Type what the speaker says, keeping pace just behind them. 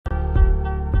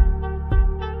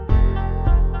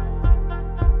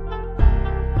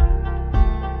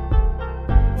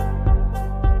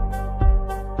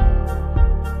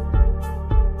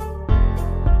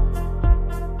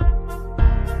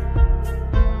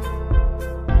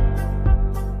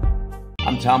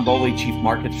Tom Boley, Chief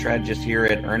Market Strategist here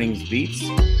at Earnings Beats.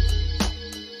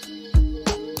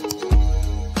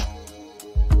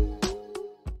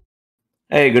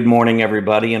 Hey, good morning,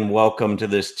 everybody, and welcome to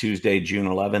this Tuesday, June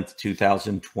 11th,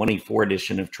 2024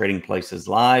 edition of Trading Places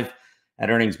Live at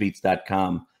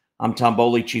earningsbeats.com. I'm Tom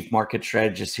Boley, Chief Market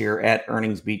Strategist here at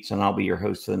Earnings Beats, and I'll be your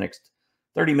host for the next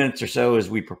 30 minutes or so as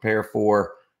we prepare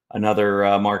for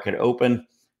another market open.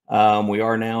 We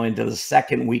are now into the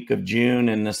second week of June,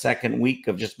 and the second week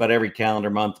of just about every calendar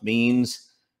month means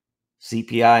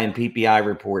CPI and PPI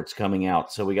reports coming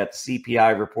out. So we got the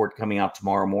CPI report coming out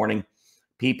tomorrow morning.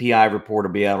 PPI report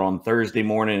will be out on Thursday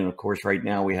morning. And of course, right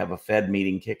now we have a Fed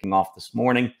meeting kicking off this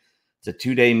morning. It's a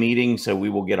two-day meeting, so we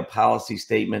will get a policy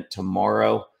statement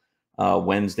tomorrow,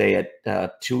 Wednesday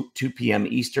at 2 p.m.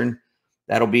 Eastern.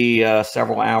 That'll be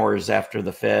several hours after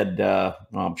the Fed. Well,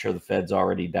 I'm sure the Fed's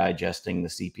already digesting the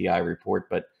CPI report,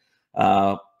 but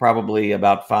probably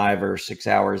about 5 or 6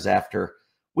 hours after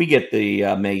we get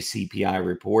the May CPI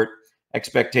report.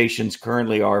 Expectations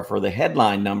currently are for the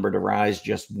headline number to rise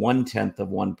just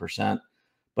 0.1%,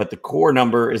 but the core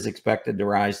number is expected to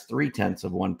rise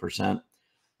 0.3%.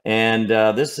 And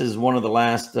this is one of the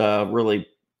last really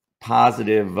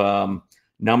positive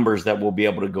numbers that we'll be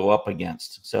able to go up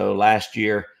against. So last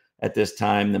year at this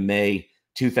time, the May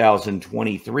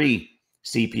 2023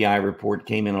 CPI report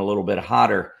came in a little bit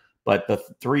hotter, but the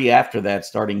three after that,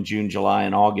 starting June, July,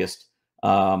 and August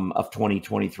of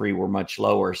 2023 were much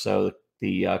lower. So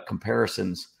the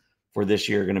comparisons for this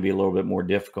year are going to be a little bit more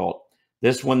difficult.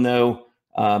 This one, though,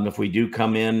 if we do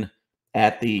come in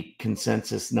at the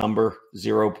consensus number,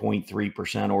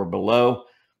 0.3% or below,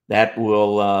 that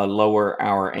will lower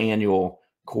our annual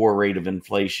core rate of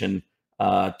inflation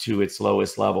to its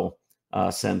lowest level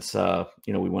since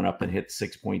we went up and hit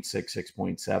 6.6,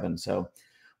 6.7. So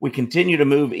we continue to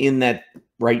move in that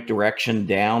right direction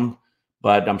down,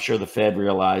 but I'm sure the Fed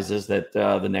realizes that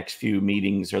the next few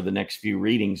meetings or the next few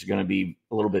readings are going to be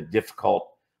a little bit difficult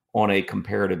on a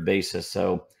comparative basis.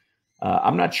 So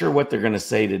I'm not sure what they're going to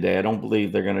say today. I don't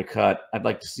believe they're going to cut. I'd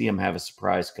like to see them have a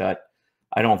surprise cut.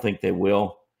 I don't think they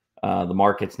will. The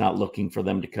market's not looking for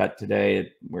them to cut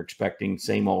today. We're expecting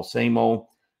same old,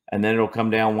 and then it'll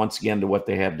come down once again to what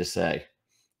they have to say.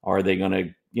 Are they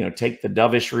going to, take the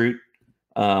dovish route,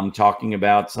 talking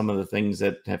about some of the things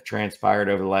that have transpired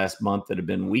over the last month that have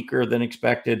been weaker than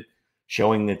expected,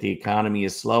 showing that the economy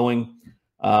is slowing,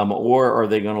 or are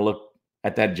they going to look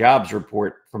at that jobs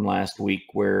report from last week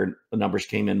where the numbers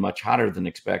came in much hotter than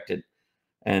expected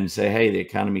and say, hey, the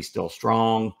economy's still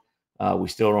strong. We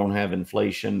still don't have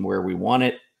inflation where we want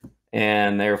it,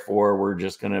 and therefore we're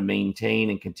just going to maintain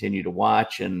and continue to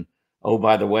watch. And oh,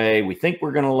 by the way, we think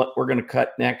we're going to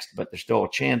cut next, but there's still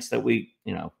a chance that we,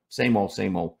 same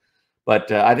old.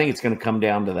 But I think it's going to come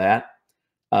down to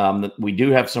that. We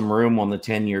do have some room on the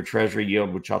 10-year Treasury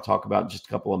yield, which I'll talk about in just a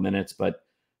couple of minutes. But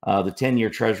the 10-year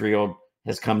Treasury yield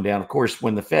has come down. Of course,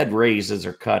 when the Fed raises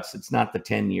or cuts, it's not the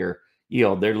 10-year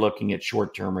yield. They're looking at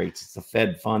short-term rates. It's the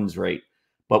Fed funds rate.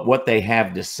 But what they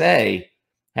have to say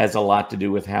has a lot to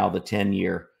do with how the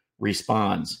 10-year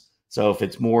responds. So if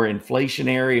it's more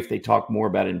inflationary, if they talk more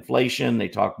about inflation, they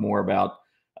talk more about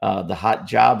the hot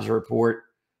jobs report,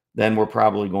 then we're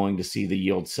probably going to see the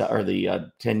yield or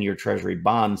the 10-year Treasury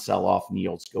bond sell off and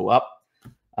yields go up.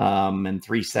 And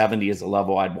 370 is a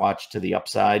level I'd watch to the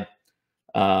upside.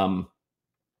 Or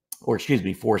excuse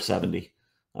me, 470.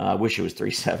 I wish it was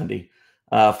 370.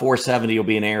 470 will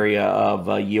be an area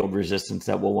of yield resistance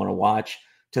that we'll want to watch.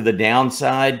 To the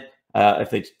downside, if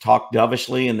they talk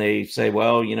dovishly and they say,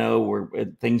 well,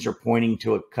 things are pointing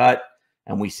to a cut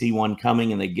and we see one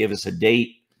coming and they give us a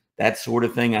date, that sort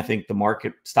of thing, I think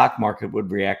the stock market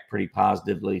would react pretty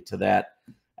positively to that.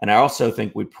 And I also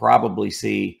think we'd probably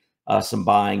see some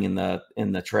buying in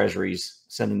the treasuries,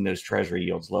 sending those treasury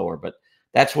yields lower. But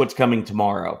that's what's coming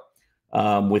tomorrow.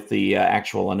 With the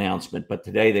actual announcement. But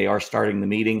today they are starting the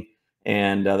meeting,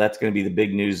 and that's going to be the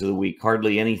big news of the week.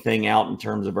 Hardly anything out in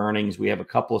terms of earnings. We have a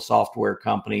couple of software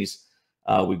companies.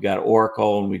 We've got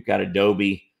Oracle and we've got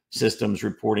Adobe Systems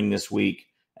reporting this week.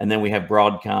 And then we have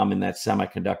Broadcom in that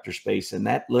semiconductor space, and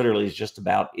that literally is just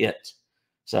about it.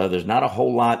 So there's not a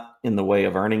whole lot in the way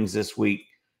of earnings this week.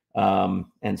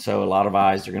 And so a lot of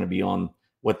eyes are going to be on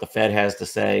what the Fed has to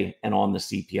say and on the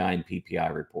CPI and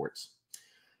PPI reports.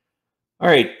 All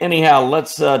right. Anyhow,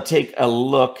 let's take a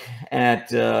look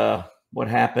at what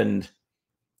happened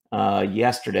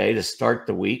yesterday to start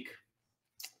the week.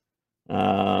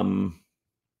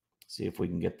 See if we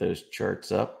can get those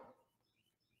charts up.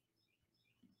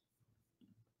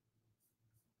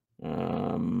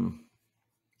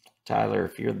 Tyler,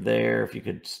 if you're there, if you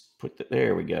could put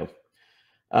there we go.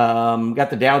 Got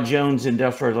the Dow Jones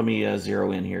Industrial. Let me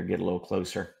zero in here, get a little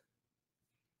closer.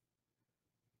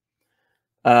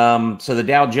 So the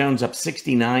Dow Jones up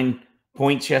 69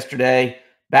 points yesterday,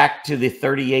 back to the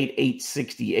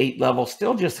 38,868 level,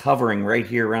 still just hovering right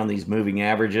here around these moving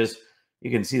averages.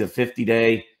 You can see the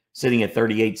 50-day sitting at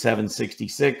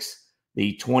 38,766,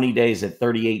 the 20 days at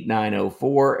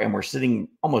 38,904, and we're sitting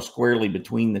almost squarely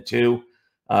between the two,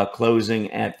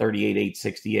 closing at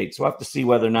 38,868. So we'll have to see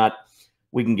whether or not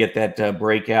we can get that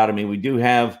breakout. I mean, we do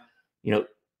have,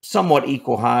 somewhat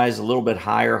equal highs, a little bit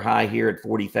higher high here at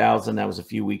 40,000. That was a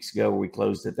few weeks ago where we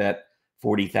closed at that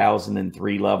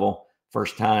 40,003 level.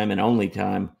 First time and only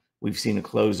time we've seen a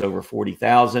close over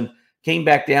 40,000. Came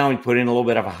back down, we put in a little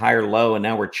bit of a higher low, and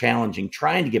now we're challenging,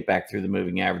 trying to get back through the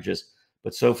moving averages,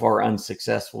 but so far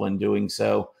unsuccessful in doing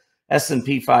so.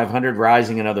 S&P 500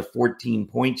 rising another 14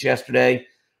 points yesterday.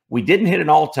 We didn't hit an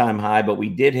all-time high, but we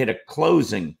did hit a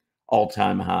closing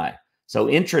all-time high. So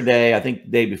intraday, I think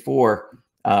the day before,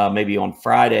 maybe on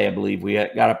Friday, I believe, we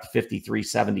got up to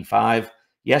 53.75.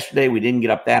 Yesterday, we didn't get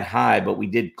up that high, but we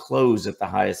did close at the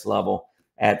highest level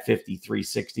at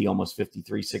 53.60, almost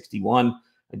 53.61.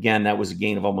 Again, that was a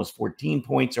gain of almost 14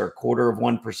 points, or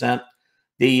 1/4%.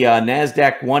 The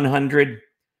NASDAQ 100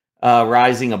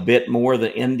 rising a bit more. The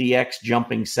NDX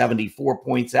jumping 74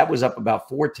 points. That was up about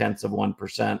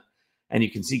 0.4%. And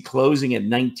you can see closing at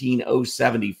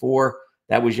 19,074.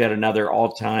 That was yet another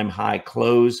all-time high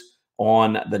close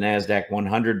on the NASDAQ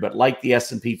 100, but like the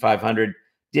S&P 500,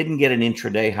 didn't get an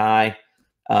intraday high.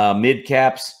 Mid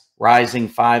caps rising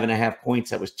 5.5 points.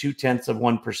 That was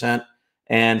 0.2%.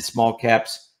 And small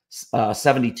caps,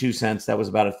 72 cents. That was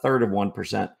about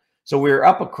 1/3%. So we were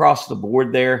up across the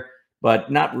board there, but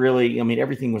not really. I mean,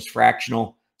 everything was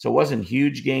fractional. So it wasn't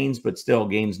huge gains, but still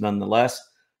gains nonetheless.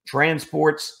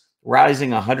 Transports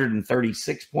rising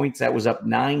 136 points. That was up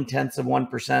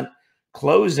 0.9%.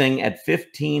 Closing at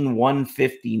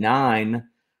 15,159,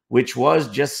 which was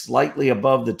just slightly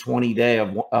above the 20-day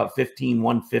of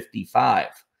 15,155.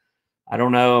 I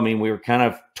don't know. I mean, we were kind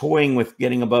of toying with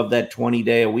getting above that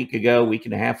 20-day a week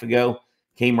and a half ago,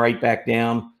 came right back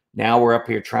down. Now we're up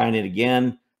here trying it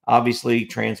again. Obviously,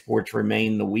 transports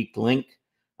remain the weak link.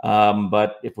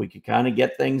 But if we could kind of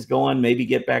get things going, maybe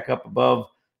get back up above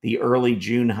the early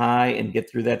June high and get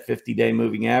through that 50-day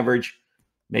moving average,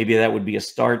 maybe that would be a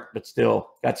start, but still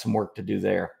got some work to do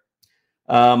there.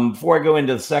 Before I go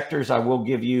into the sectors, I will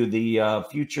give you the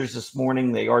futures this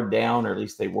morning. They are down, or at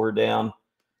least they were down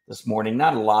this morning.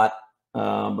 Not a lot,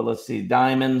 but let's see.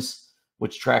 Diamonds,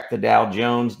 which track the Dow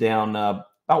Jones, down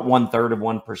about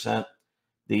 1/3%.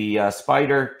 The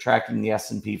Spider, tracking the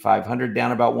S&P 500,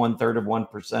 down about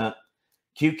 1/3%.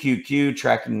 QQQ,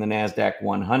 tracking the NASDAQ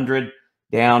 100,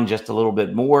 down just a little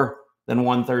bit more than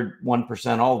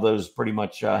 1%. All of those pretty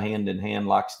much hand in hand,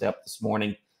 lockstep this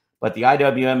morning. But the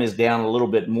IWM is down a little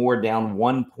bit more, down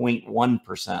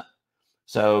 1.1%.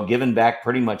 So giving back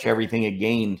pretty much everything it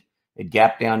gained. It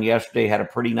gapped down yesterday, had a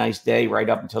pretty nice day right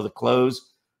up until the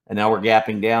close. And now we're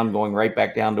gapping down, going right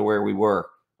back down to where we were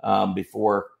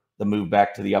before the move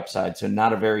back to the upside. So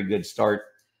not a very good start,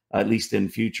 at least in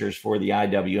futures, for the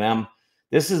IWM.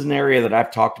 This is an area that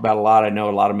I've talked about a lot. I know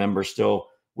a lot of members still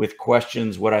with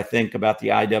questions what I think about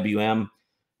the IWM.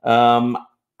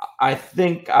 I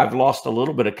think I've lost a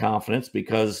little bit of confidence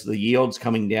because the yields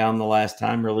coming down the last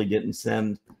time really didn't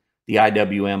send the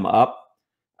IWM up.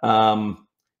 I'm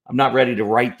not ready to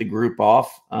write the group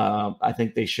off. I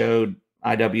think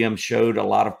IWM showed a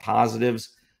lot of positives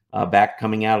back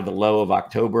coming out of the low of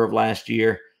October of last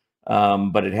year.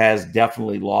 But it has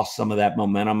definitely lost some of that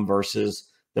momentum versus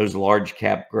those large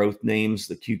cap growth names,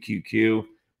 the QQQ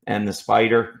and the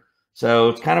Spider. So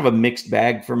it's kind of a mixed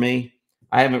bag for me.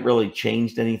 I haven't really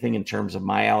changed anything in terms of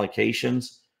my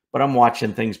allocations, but I'm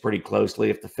watching things pretty closely.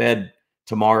 If the Fed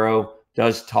tomorrow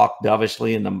does talk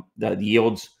dovishly and the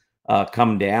yields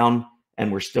come down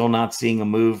and we're still not seeing a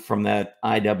move from that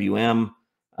IWM,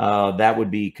 that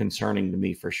would be concerning to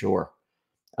me for sure.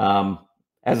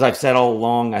 As I've said all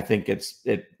along, I think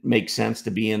it makes sense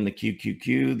to be in the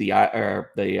QQQ, the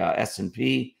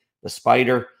S&P, the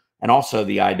Spider, and also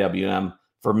the IWM.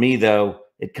 For me, though,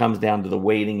 it comes down to the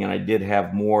weighting, and I do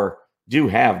have more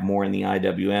in the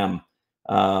IWM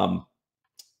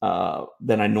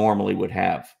than I normally would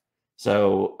have.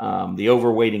 So the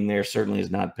overweighting there certainly has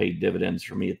not paid dividends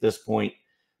for me at this point.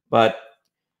 But,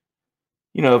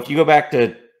 if you go back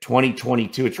to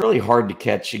 2022, it's really hard to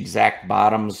catch exact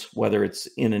bottoms, whether it's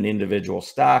in an individual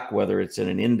stock, whether it's in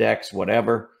an index,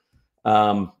 whatever.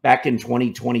 Back in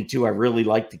 2022, I really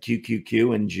liked the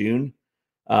QQQ in June.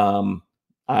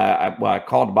 I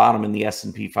called bottom in the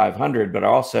S&P 500, but I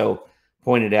also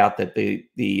pointed out that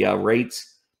the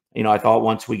rates, I thought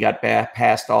once we got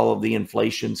past all of the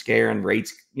inflation scare and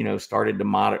rates, started to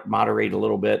moderate a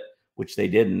little bit, which they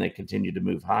did, and they continued to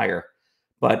move higher.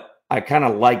 But I kind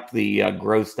of liked the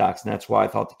growth stocks, and that's why I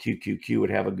thought the QQQ would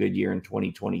have a good year in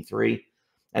 2023.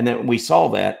 And then we saw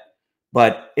that,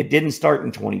 but it didn't start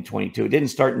in 2022. It didn't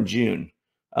start in June.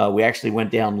 We actually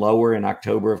went down lower in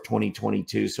October of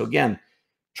 2022. So again,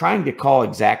 trying to call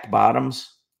exact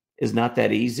bottoms is not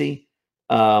that easy.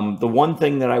 The one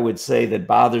thing that I would say that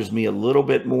bothers me a little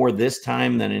bit more this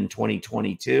time than in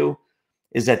 2022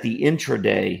 is that the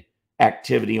intraday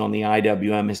activity on the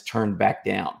IWM has turned back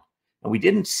down. And we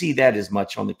didn't see that as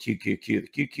much on the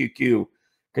QQQ. The QQQ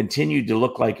continued to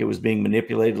look like it was being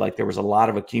manipulated, like there was a lot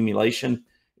of accumulation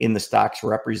in the stocks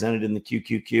represented in the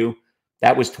QQQ.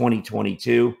 That was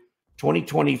 2022.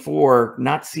 2024,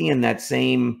 not seeing that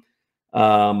same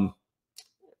intraday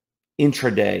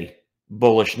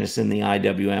bullishness in the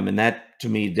IWM. And that, to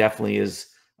me, definitely is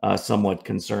somewhat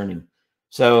concerning.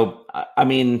 So, I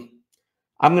mean,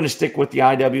 I'm going to stick with the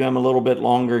IWM a little bit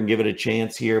longer and give it a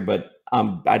chance here, but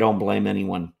I don't blame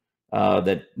anyone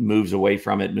that moves away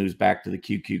from it, moves back to the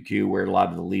QQQ, where a lot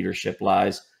of the leadership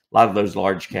lies. A lot of those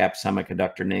large cap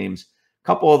semiconductor names. A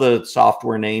couple of the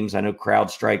software names. I know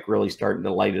CrowdStrike really starting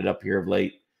to light it up here of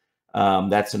late.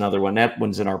 That's another one. That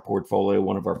one's in our portfolio,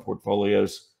 one of our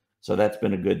portfolios. So that's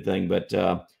been a good thing. But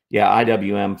yeah,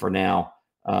 IWM for now,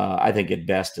 I think at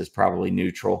best is probably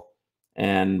neutral.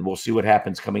 And we'll see what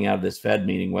happens coming out of this Fed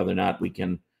meeting, whether or not we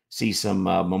can see some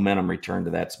momentum return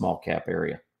to that small cap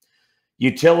area.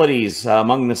 Utilities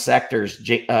among the sectors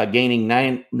gaining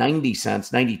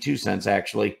 92 cents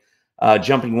actually,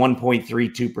 jumping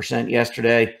 1.32%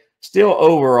 yesterday. Still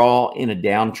overall in a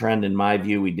downtrend in my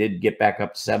view. We did get back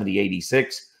up to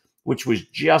 70.86, which was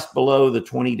just below the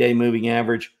 20-day moving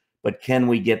average. But can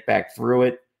we get back through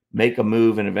it, make a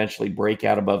move, and eventually break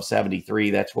out above 73?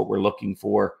 That's what we're looking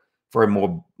for a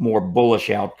more bullish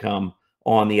outcome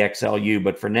on the XLU.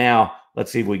 But for now,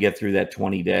 let's see if we get through that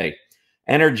 20-day.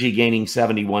 Energy gaining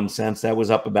 71 cents. That was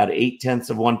up about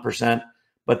 0.8%,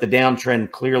 but the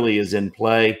downtrend clearly is in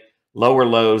play. Lower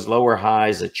lows, lower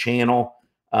highs, a channel.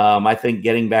 I think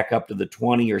getting back up to the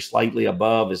 20 or slightly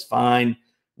above is fine.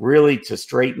 Really, to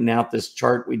straighten out this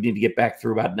chart, we need to get back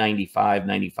through about 95,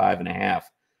 95 and a half,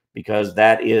 because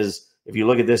that is, if you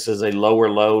look at this as a lower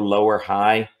low, lower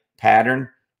high pattern,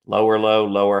 lower low,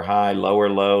 lower high, lower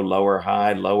low, lower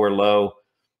high, lower low.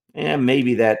 And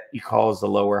maybe that you call as the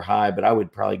lower high, but I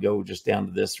would probably go just down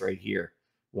to this right here.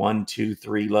 1, 2,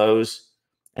 3 lows,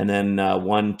 and then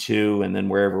 1, 2, and then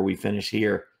wherever we finish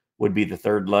here would be the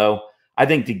third low. I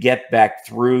think to get back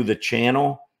through the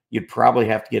channel, you'd probably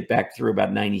have to get back through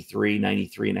about 93,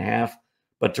 93 and a half.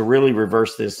 But to really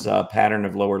reverse this pattern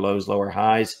of lower lows, lower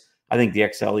highs, I think the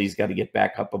XLE's got to get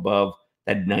back up above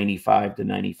that 95 to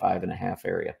 95 and a half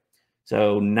area.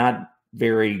 So not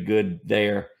very good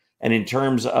there. And in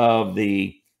terms of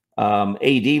the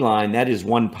AD line, that is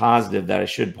one positive that I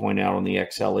should point out on the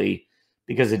XLE,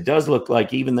 because it does look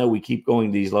like even though we keep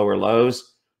going these lower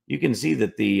lows, you can see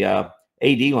that the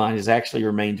AD line has actually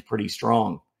remained pretty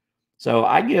strong. So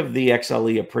I give the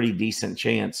XLE a pretty decent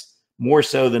chance, more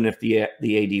so than if the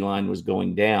AD line was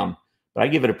going down. But I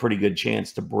give it a pretty good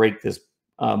chance to break this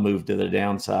move to the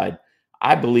downside.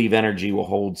 I believe energy will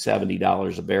hold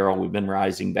 $70 a barrel. We've been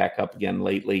rising back up again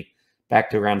lately, back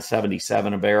to around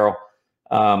 77 a barrel.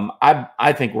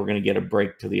 I think we're going to get a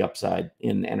break to the upside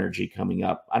in energy coming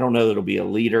up. I don't know that it'll be a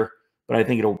leader, but I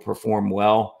think it'll perform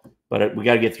well. But we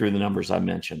got to get through the numbers I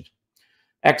mentioned.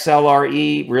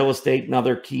 XLRE, real estate,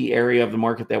 another key area of the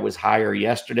market that was higher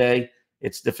yesterday.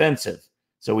 It's defensive.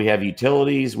 So we have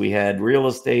utilities, we had real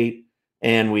estate,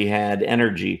 and we had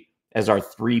energy as our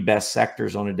three best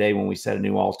sectors on a day when we set a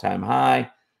new all-time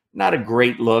high. Not a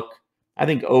great look. I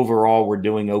think overall we're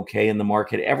doing okay in the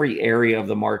market. Every area of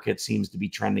the market seems to be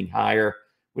trending higher.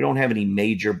 We don't have any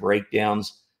major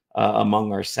breakdowns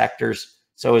among our sectors.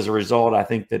 So as a result, I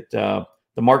think that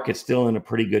the market's still in a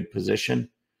pretty good position.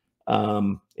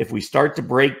 If we start to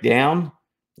break down,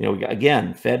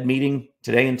 again, Fed meeting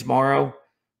today and tomorrow,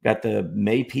 got the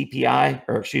May PPI,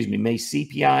 or excuse me, May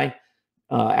CPI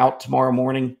out tomorrow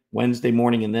morning, Wednesday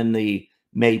morning, and then the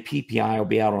May PPI will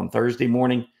be out on Thursday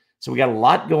morning. So we got a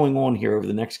lot going on here over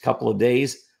the next couple of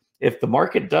days. If the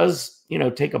market does,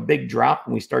 take a big drop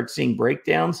and we start seeing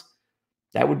breakdowns,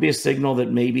 that would be a signal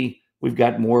that maybe we've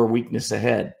got more weakness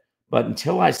ahead. But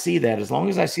until I see that, as long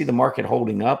as I see the market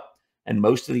holding up and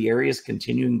most of the areas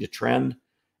continuing to trend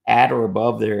at or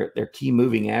above their key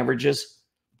moving averages,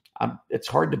 it's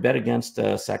hard to bet against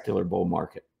a secular bull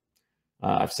market.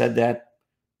 I've said that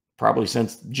probably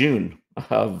since June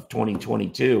of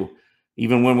 2022.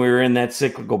 Even when we were in that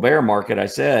cyclical bear market, I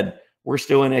said, we're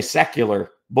still in a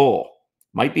secular bull.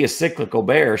 Might be a cyclical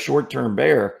bear, short-term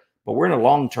bear, but we're in a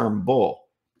long-term bull.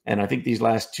 And I think these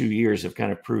last 2 years have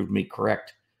kind of proved me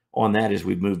correct on that as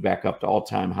we've moved back up to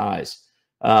all-time highs.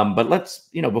 But let's,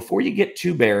 before you get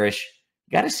too bearish,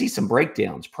 you got to see some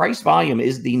breakdowns. Price volume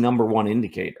is the number one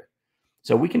indicator.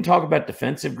 So we can talk about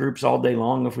defensive groups all day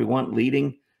long if we want,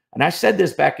 leading. And I said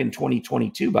this back in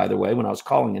 2022, by the way, when I was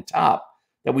calling a top,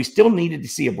 that we still needed to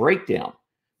see a breakdown.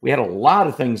 We had a lot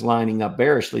of things lining up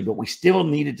bearishly, but we still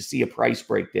needed to see a price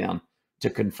breakdown to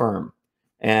confirm.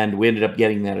 And we ended up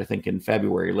getting that, I think, in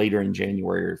February, later in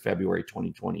January or February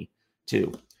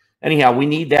 2022. Anyhow, we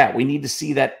need that. We need to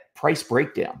see that price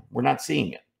breakdown. We're not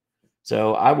seeing it.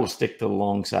 So I will stick to the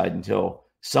long side until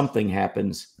something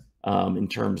happens in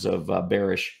terms of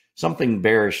something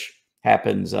bearish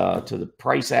happens to the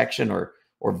price action or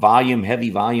volume, heavy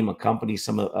volume accompanies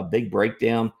a big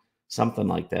breakdown, something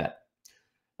like that.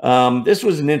 This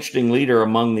was an interesting leader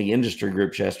among the industry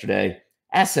groups yesterday,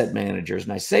 asset managers.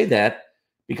 And I say that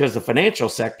because the financial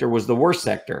sector was the worst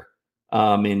sector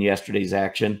in yesterday's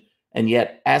action. And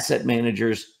yet asset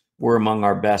managers were among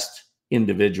our best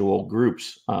individual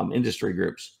groups, industry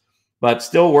groups. But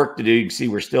still work to do. You can see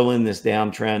we're still in this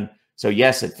downtrend. So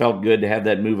yes, it felt good to have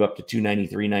that move up to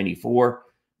 293.94.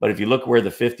 But if you look where the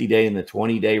 50-day and the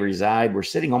 20-day reside, we're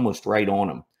sitting almost right on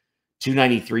them.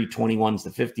 293.21 is the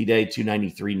 50-day,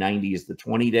 293.90 is the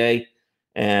 20-day,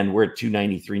 and we're at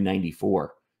 293.94.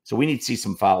 So we need to see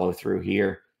some follow through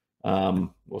here.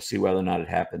 We'll see whether or not it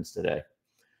happens today.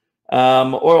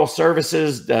 Oil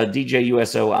services,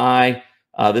 DJUSOI.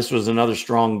 This was another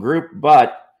strong group,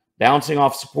 but bouncing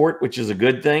off support, which is a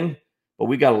good thing. But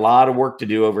we got a lot of work to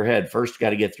do overhead. First, got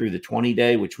to get through the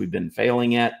 20-day, which we've been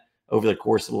failing at over the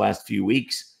course of the last few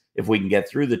weeks. If we can get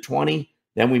through the 20,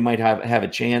 then we might have a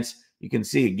chance. You can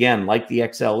see, again, like the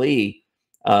XLE,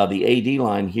 the AD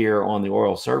line here on the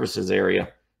oil services area,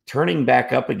 turning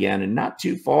back up again and not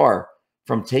too far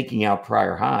from taking out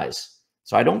prior highs.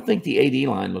 So I don't think the AD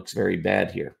line looks very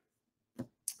bad here.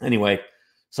 Anyway,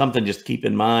 something just to keep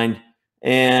in mind.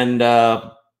 And,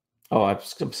 I've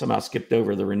somehow skipped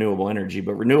over the renewable energy,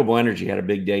 but renewable energy had a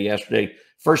big day yesterday.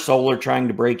 First Solar trying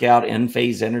to break out.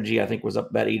 Enphase Energy, I think, was up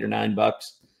about $8 or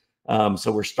 $9.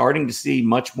 So we're starting to see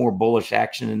much more bullish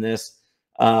action in this.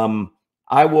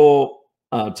 I will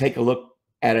take a look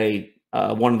at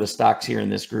one of the stocks here in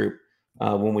this group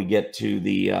when we get to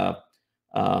the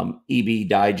EB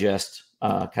Digest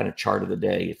kind of chart of the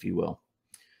day, if you will.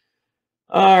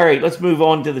 All right, let's move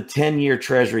on to the 10-year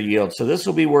Treasury yield. So this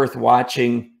will be worth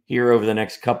watching here over the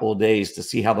next couple of days to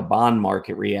see how the bond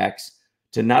market reacts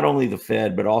to not only the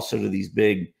Fed, but also to these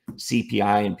big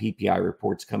CPI and PPI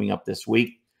reports coming up this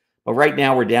week. But right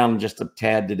now we're down just a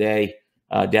tad today,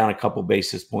 down a couple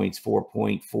basis points,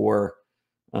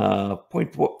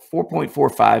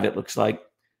 4.45 it looks like.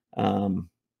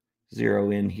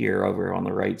 Zero in here over on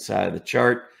the right side of the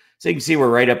chart. So you can see we're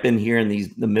right up in here in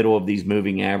the middle of these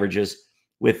moving averages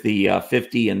with the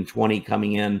 50 and 20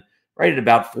 coming in right at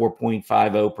about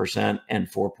 4.50%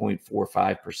 and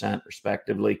 4.45%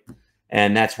 respectively.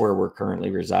 And that's where we're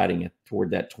currently residing toward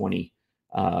that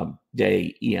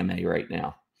 20-day EMA right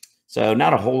now. So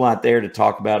not a whole lot there to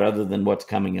talk about other than what's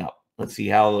coming up. Let's see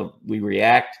how we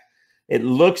react. It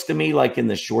looks to me like in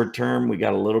the short term, we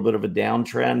got a little bit of a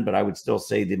downtrend, but I would still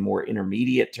say the more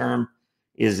intermediate term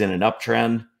is in an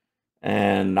uptrend.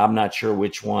 And I'm not sure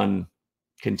which one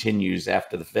continues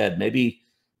after the Fed. Maybe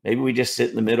we just sit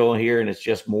in the middle here and it's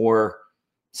just more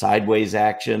sideways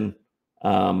action.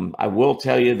 I will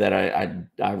tell you that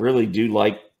I really do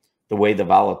like the way the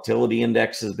volatility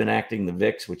index has been acting, the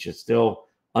VIX, which is still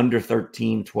under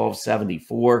 13,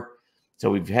 1274.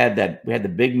 So we had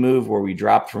the big move where we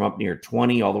dropped from up near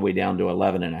 20 all the way down to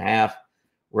 11.5,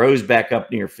 rose back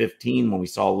up near 15 when we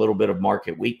saw a little bit of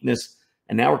market weakness.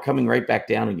 And now we're coming right back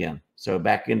down again. So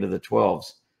back into the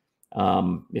 12s.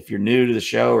 If you're new to the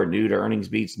show or new to Earnings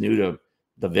Beats, new to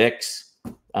the VIX,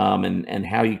 and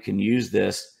how you can use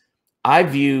this, I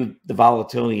view the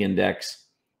volatility index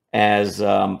as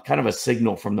kind of a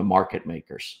signal from the market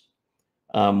makers.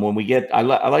 When we get, I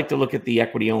like to look at the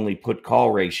equity only put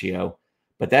call ratio,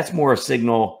 but that's more a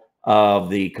signal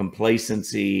of the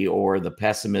complacency or the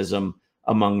pessimism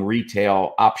among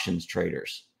retail options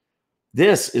traders.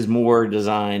 This is more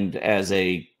designed as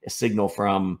a signal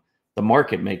from the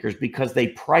market makers because they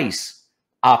price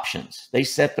options. They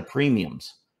set the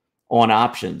premiums on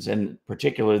options, and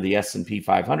particularly the S&P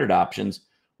 500 options,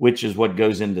 which is what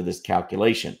goes into this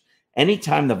calculation.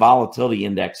 Anytime the volatility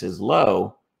index is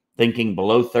low, thinking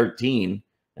below 13,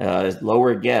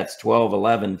 Lower it gets, 12,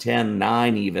 11, 10,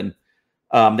 9 even.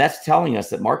 That's telling us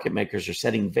that market makers are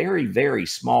setting very, very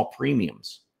small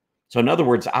premiums. So in other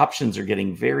words, options are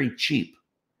getting very cheap.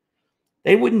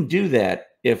 They wouldn't do that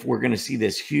if we're going to see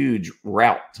this huge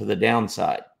rout to the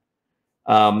downside.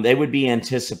 They would be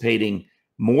anticipating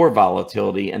more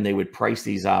volatility and they would price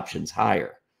these options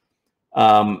higher.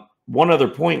 One other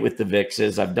point with the VIX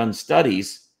is I've done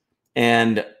studies,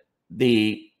 and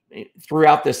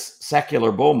throughout this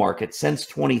secular bull market since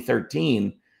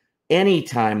 2013,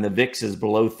 anytime the VIX is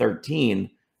below 13,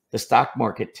 the stock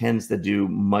market tends to do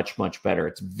much, much better.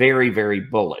 It's very, very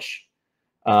bullish.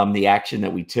 The action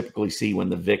that we typically see when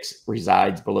the VIX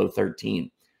resides below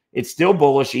 13. It's still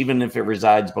bullish even if it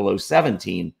resides below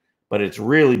 17, but it's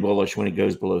really bullish when it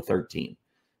goes below 13.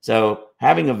 So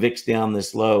having a VIX down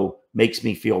this low makes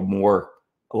me feel more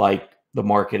like the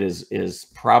market is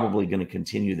probably going to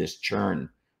continue this churn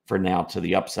for now to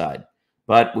the upside.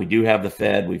 But we do have the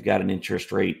Fed. We've got an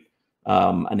interest rate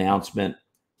announcement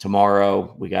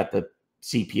tomorrow. We got the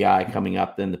CPI coming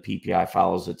up, then the PPI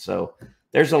follows it. So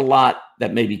there's a lot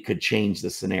that maybe could change the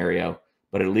scenario,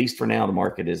 but at least for now, the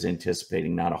market is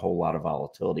anticipating not a whole lot of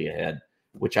volatility ahead,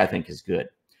 which I think is good.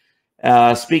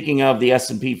 Speaking of the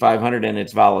S&P 500 and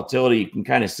its volatility, you can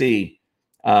kind of see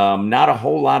not a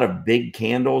whole lot of big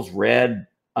candles, red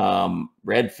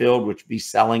filled, which would be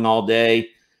selling all day,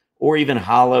 or even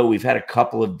hollow. We've had a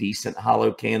couple of decent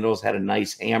hollow candles, had a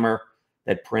nice hammer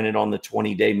that printed on the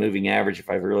 20-day moving average. If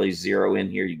I really zero in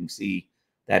here, you can see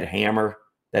that hammer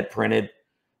that printed.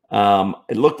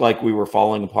 It looked like we were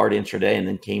falling apart intraday and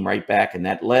then came right back, and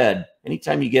that led.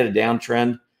 Anytime you get a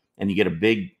downtrend and you get a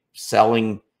big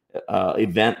selling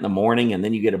event in the morning and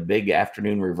then you get a big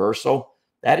afternoon reversal,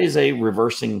 that is a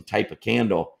reversing type of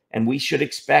candle, and we should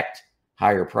expect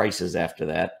higher prices after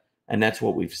that, and that's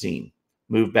what we've seen.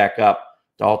 Move back up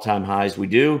to all-time highs. We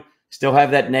do still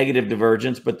have that negative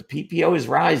divergence, but the PPO is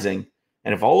rising,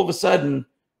 and if all of a sudden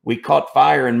we caught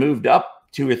fire and moved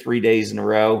up 2 or 3 days in a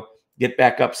row, get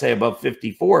back up, say, above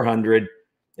 5,400,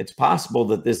 it's possible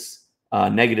that this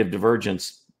negative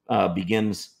divergence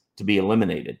begins to be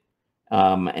eliminated.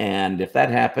 And if that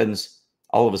happens,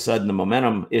 all of a sudden the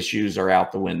momentum issues are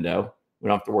out the window. We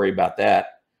don't have to worry about that.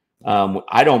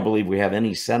 I don't believe we have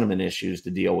any sentiment issues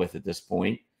to deal with at this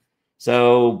point.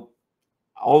 So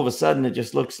all of a sudden it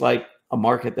just looks like a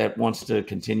market that wants to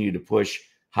continue to push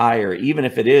higher, even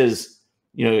if it is,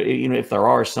 if there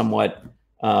are somewhat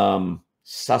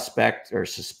suspect or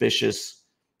suspicious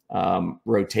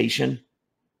rotation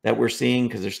that we're seeing,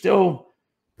 because there's still,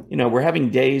 we're having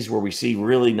days where we see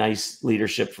really nice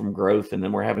leadership from growth, and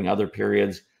then we're having other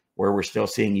periods where we're still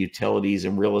seeing utilities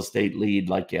and real estate lead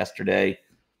like yesterday.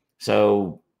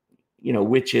 So,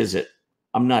 which is it?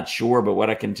 I'm not sure, but what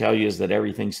I can tell you is that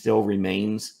everything still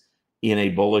remains in a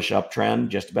bullish uptrend,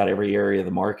 just about every area of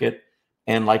the market.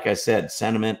 And like I said,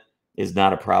 sentiment is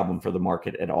not a problem for the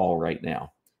market at all right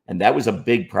now. And that was a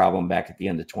big problem back at the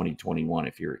end of 2021,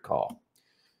 if you recall.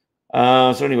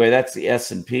 So anyway, that's the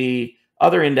S&P.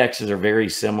 Other indexes are very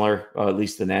similar, at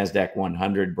least the NASDAQ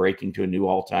 100 breaking to a new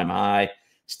all-time high,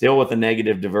 still with a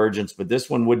negative divergence, but this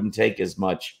one wouldn't take as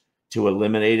much to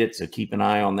eliminate it, so keep an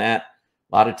eye on that.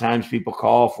 A lot of times people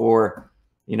call for,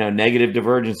 negative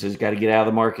divergences, got to get out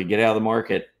of the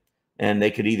market, and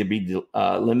they could either be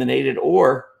eliminated,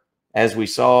 or as we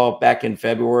saw back in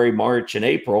February, March, and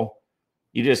April,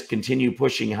 you just continue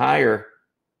pushing higher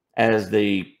as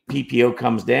the PPO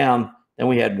comes down. Then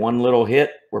we had one little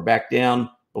hit. We're back down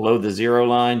below the zero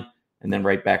line, and then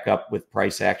right back up with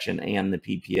price action and the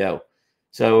PPO.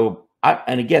 So,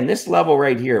 and again, this level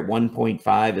right here at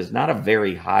 1.5 is not a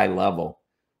very high level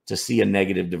to see a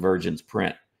negative divergence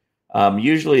print.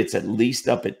 Usually it's at least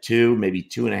up at 2, maybe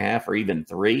 2.5, or even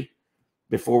 3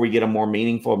 before we get a more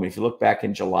meaningful. I mean, if you look back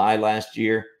in July last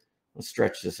year, let's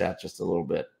stretch this out just a little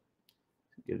bit,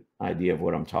 get an idea of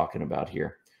what I'm talking about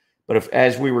here. But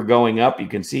as we were going up, you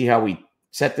can see how we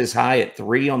set this high at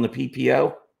 3 on the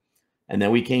PPO, and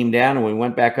then we came down and we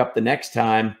went back up the next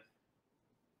time.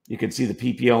 You can see the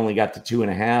PPO only got to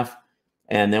 2.5,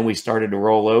 and then we started to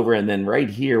roll over. And then right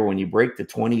here, when you break the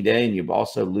 20-day and you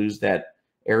also lose that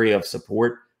area of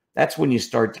support, that's when you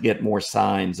start to get more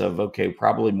signs of, okay,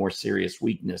 probably more serious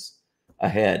weakness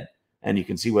ahead. And you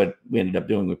can see what we ended up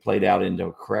doing. We played out into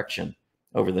a correction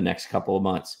over the next couple of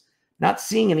months. Not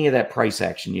seeing any of that price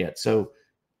action yet. So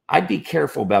I'd be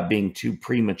careful about being too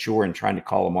premature and trying to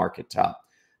call a market top.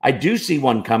 I do see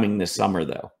one coming this summer,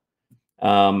 though.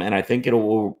 And I think it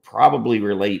will probably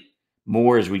relate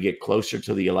more as we get closer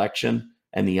to the election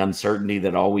and the uncertainty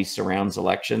that always surrounds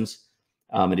elections.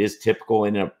 It is typical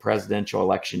in a presidential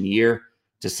election year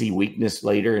to see weakness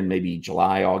later in maybe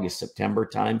July, August, September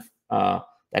time,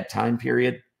 that time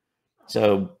period.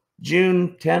 So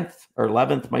June 10th or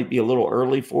 11th might be a little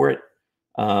early for it,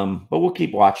 but we'll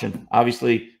keep watching.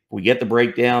 Obviously, if we get the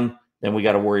breakdown, then we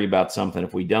got to worry about something.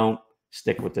 If we don't,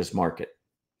 stick with this market.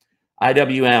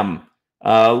 IWM,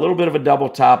 a little bit of a double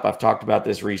top. I've talked about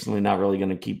this recently, not really going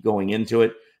to keep going into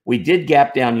it. We did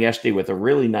gap down yesterday with a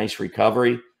really nice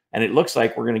recovery, and it looks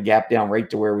like we're going to gap down right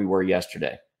to where we were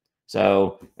yesterday.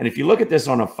 So, and if you look at this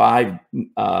on a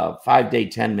 5-day,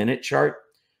 10-minute chart,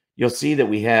 you'll see that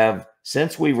we have,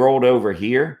 since we rolled over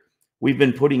here, we've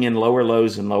been putting in lower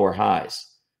lows and lower highs.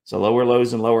 So lower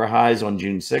lows and lower highs on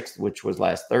June 6th, which was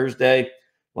last Thursday,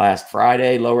 last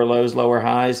Friday, lower lows, lower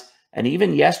highs. And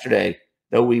even yesterday,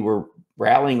 though we were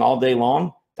rallying all day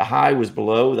long, the high was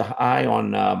below the high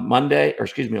on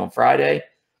on Friday,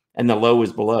 and the low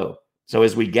was below. So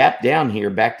as we gap down here,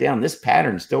 back down, this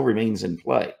pattern still remains in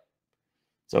play.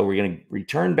 So we're going to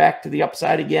return back to the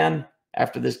upside again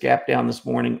after this gap down this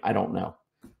morning. I don't know.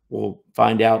 We'll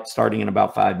find out starting in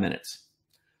about 5 minutes.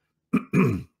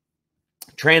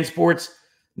 Transports,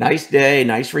 nice day,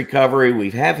 nice recovery.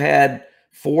 We have had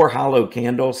 4 hollow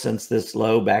candles since this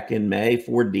low back in May,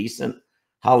 4 decent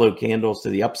hollow candles to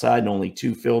the upside and only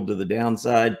 2 filled to the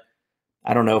downside.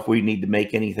 I don't know if we need to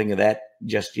make anything of that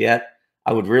just yet.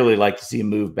 I would really like to see a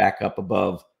move back up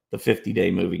above the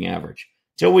 50-day moving average.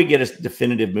 Till we get a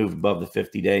definitive move above the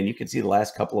 50-day, and you can see the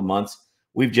last couple of months,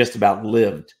 we've just about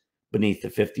lived beneath the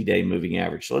 50-day moving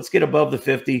average. So let's get above the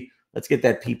 50. Let's get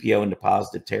that PPO into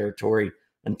positive territory.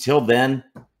 Until then,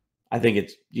 I think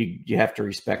it's you have to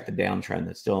respect the downtrend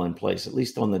that's still in place, at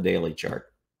least on the daily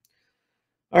chart.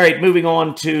 All right, moving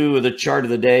on to the chart of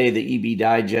the day, the EB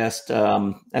Digest.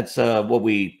 That's what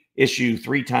we issue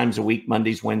 3 times a week,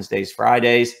 Mondays, Wednesdays,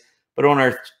 Fridays. But on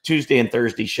our Tuesday and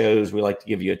Thursday shows, we like to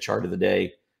give you a chart of the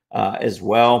day as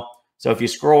well. So if you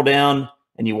scroll down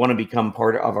and you want to become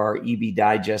part of our EB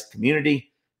Digest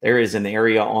community, there is an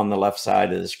area on the left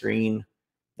side of the screen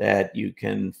that you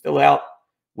can fill out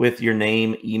with your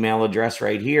name, email address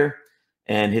right here,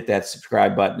 and hit that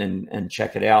subscribe button and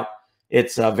check it out.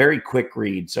 It's a very quick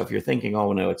read. So if you're thinking,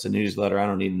 oh, no, it's a newsletter, I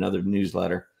don't need another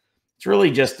newsletter. It's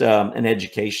really just an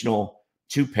educational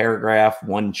 2-paragraph,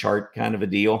 1 chart kind of a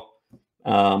deal.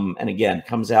 And again,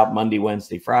 comes out Monday,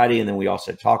 Wednesday, Friday, and then we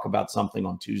also talk about something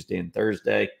on Tuesday and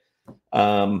Thursday.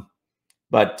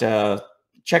 But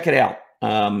check it out.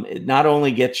 It not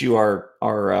only gets you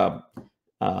our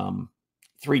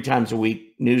 3 times a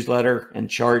week newsletter and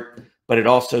chart, but it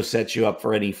also sets you up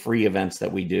for any free events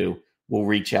that we do. We'll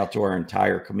reach out to our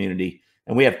entire community,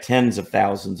 and we have tens of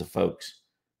thousands of folks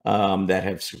that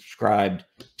have subscribed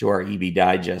to our EB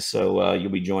Digest. So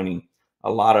you'll be joining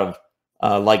a lot of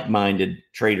like-minded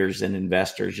traders and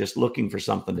investors just looking for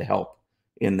something to help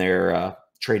in their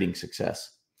trading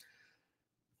success.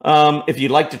 If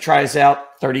you'd like to try us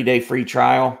out, 30-day free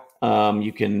trial.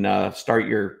 You can start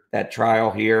that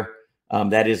trial here.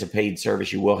 That is a paid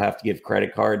service. You will have to give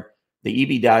credit card. The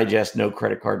EB Digest, no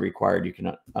credit card required. You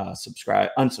can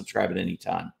unsubscribe at any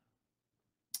time.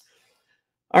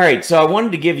 All right, so I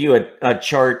wanted to give you a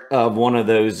chart of one of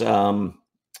those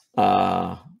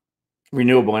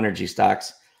renewable energy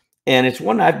stocks, and it's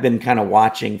one I've been kind of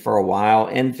watching for a while,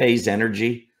 Enphase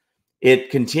Energy.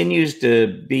 It continues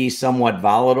to be somewhat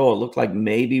volatile. It looked like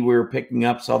maybe we were picking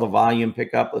up, saw the volume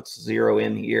pick up. Let's zero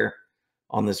in here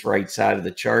on this right side of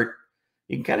the chart.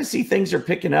 You can kind of see things are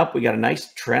picking up. We got a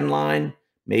nice trend line,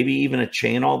 maybe even a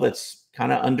channel that's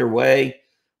kind of underway.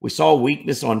 We saw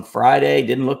weakness on Friday,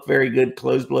 didn't look very good,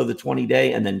 closed below the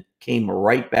 20-day, and then came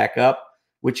right back up,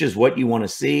 which is what you want to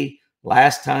see.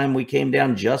 Last time we came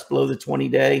down just below the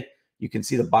 20-day, you can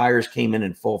see the buyers came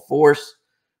in full force.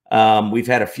 We've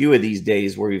had a few of these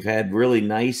days where we've had really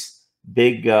nice,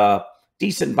 big,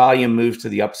 decent volume moves to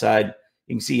the upside.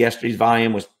 You can see yesterday's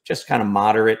volume was just kind of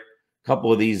moderate. A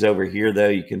couple of these over here, though,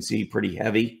 you can see pretty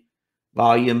heavy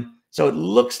volume. So it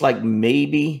looks like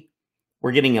maybe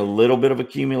we're getting a little bit of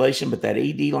accumulation, but that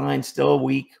AD line still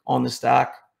weak on the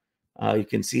stock. You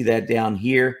can see that down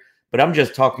here. But I'm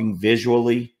just talking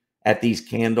visually at these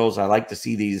candles. I like to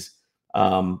see these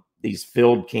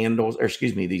filled candles, or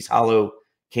excuse me, these hollow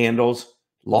candles,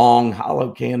 long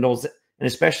hollow candles, and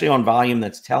especially on volume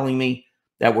that's telling me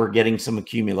that we're getting some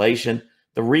accumulation.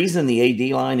 The reason the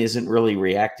AD line isn't really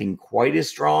reacting quite as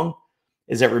strong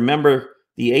is that, remember,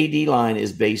 the AD line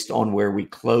is based on where we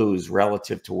close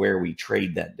relative to where we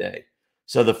trade that day.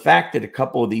 So the fact that a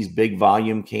couple of these big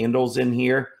volume candles in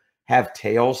here have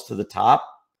tails to the top,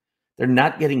 they're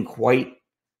not getting quite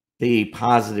the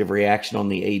positive reaction on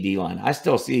the AD line. I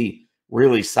still see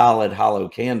really solid hollow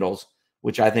candles,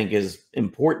 which I think is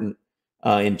important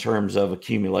in terms of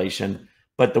accumulation.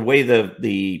 But the way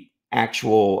the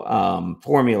actual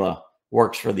formula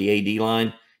works for the AD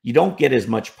line, you don't get as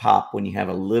much pop when you have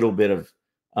a little bit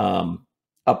of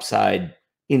upside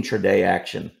intraday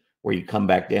action where you come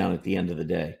back down at the end of the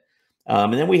day.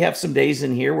 And then we have some days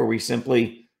in here where we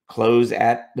simply close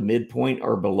at the midpoint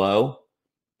or below,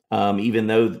 even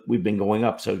though we've been going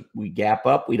up. So we gap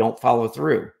up, we don't follow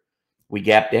through. We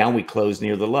gap down, we close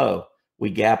near the low. We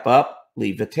gap up,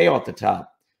 leave the tail at the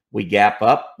top. We gap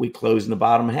up, we close in the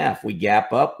bottom half. We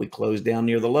gap up, we close down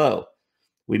near the low.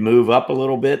 We move up a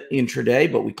little bit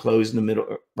intraday, but we close in the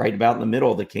middle, right about in the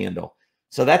middle of the candle.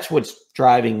 So that's what's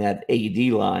driving that AD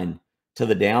line to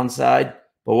the downside.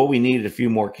 But what we need is a few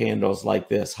more candles like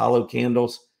this, hollow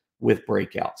candles with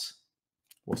breakouts.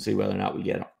 We'll see whether or not we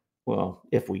get them. Well,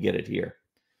 if we get it here.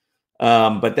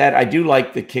 But that I do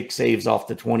like the kick saves off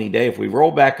the 20-day. If we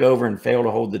roll back over and fail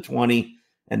to hold the 20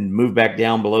 and move back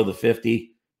down below the 50,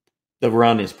 the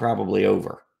run is probably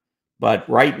over. But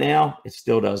right now, it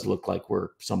still does look like we're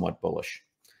somewhat bullish.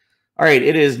 All right,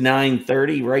 it is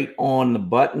 9:30, right on the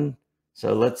button.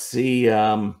 So let's see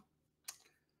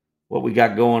what we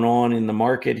got going on in the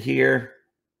market here.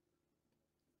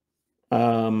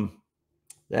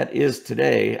 That is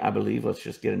today, I believe. Let's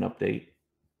just get an update.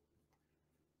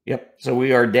 Yep. So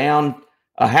we are down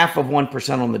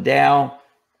 0.5% on the Dow,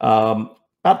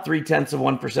 about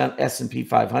 0.3% S&P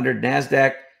 500,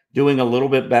 NASDAQ doing a little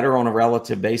bit better on a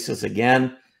relative basis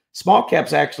again. Small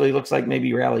caps actually looks like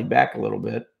maybe rallied back a little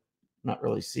bit. Not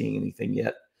really seeing anything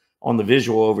yet on the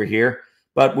visual over here,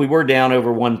 but we were down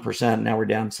over 1%. Now we're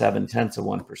down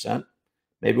 0.7%.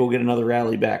 Maybe we'll get another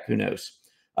rally back. Who knows?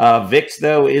 VIX,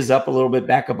 though, is up a little bit,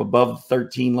 back up above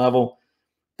 13 level.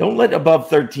 Don't let above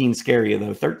 13 scare you,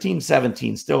 though. 13,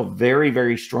 17, still very,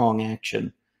 very strong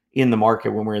action in the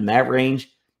market. When we're in that range,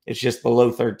 it's just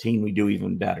below 13, we do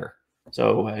even better.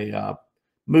 So a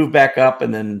move back up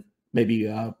and then maybe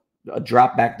a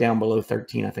drop back down below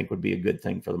 13, I think would be a good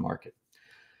thing for the market.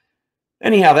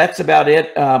 Anyhow, that's about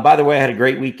it. By the way, I had a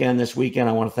great weekend this weekend.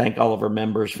 I want to thank all of our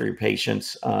members for your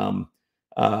patience. Some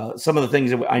of the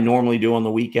things that I normally do on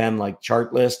the weekend, like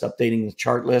chart list, updating the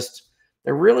chart list,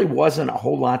 there really wasn't a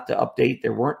whole lot to update.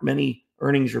 There weren't many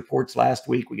earnings reports last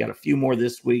week. We got a few more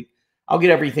this week. I'll get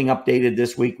everything updated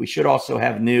this week. We should also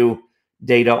have new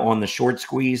data on the short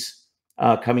squeeze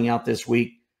coming out this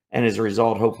week. And as a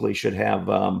result, hopefully should have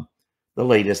the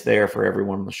latest there for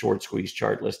everyone on the short squeeze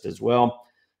chart list as well.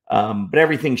 But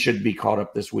everything should be caught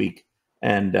up this week,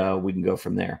 and we can go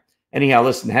from there. Anyhow,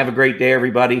 listen, have a great day,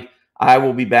 everybody. I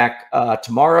will be back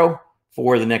tomorrow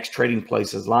for the next Trading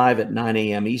Places Live at 9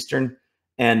 a.m. Eastern.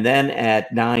 And then at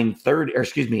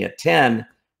 10,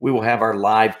 we will have our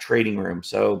live trading room.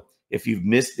 So if you've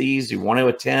missed these, you want to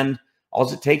attend,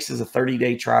 all it takes is a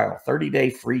 30-day trial,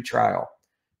 30-day free trial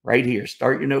right here.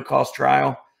 Start your no-cost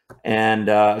trial. And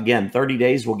again, 30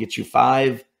 days will get you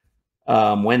 5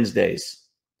 Wednesdays.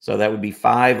 So that would be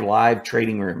 5 live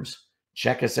trading rooms.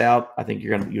 Check us out. I think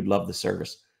you'd love the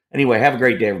service. Anyway, have a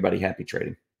great day, everybody. Happy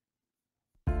trading.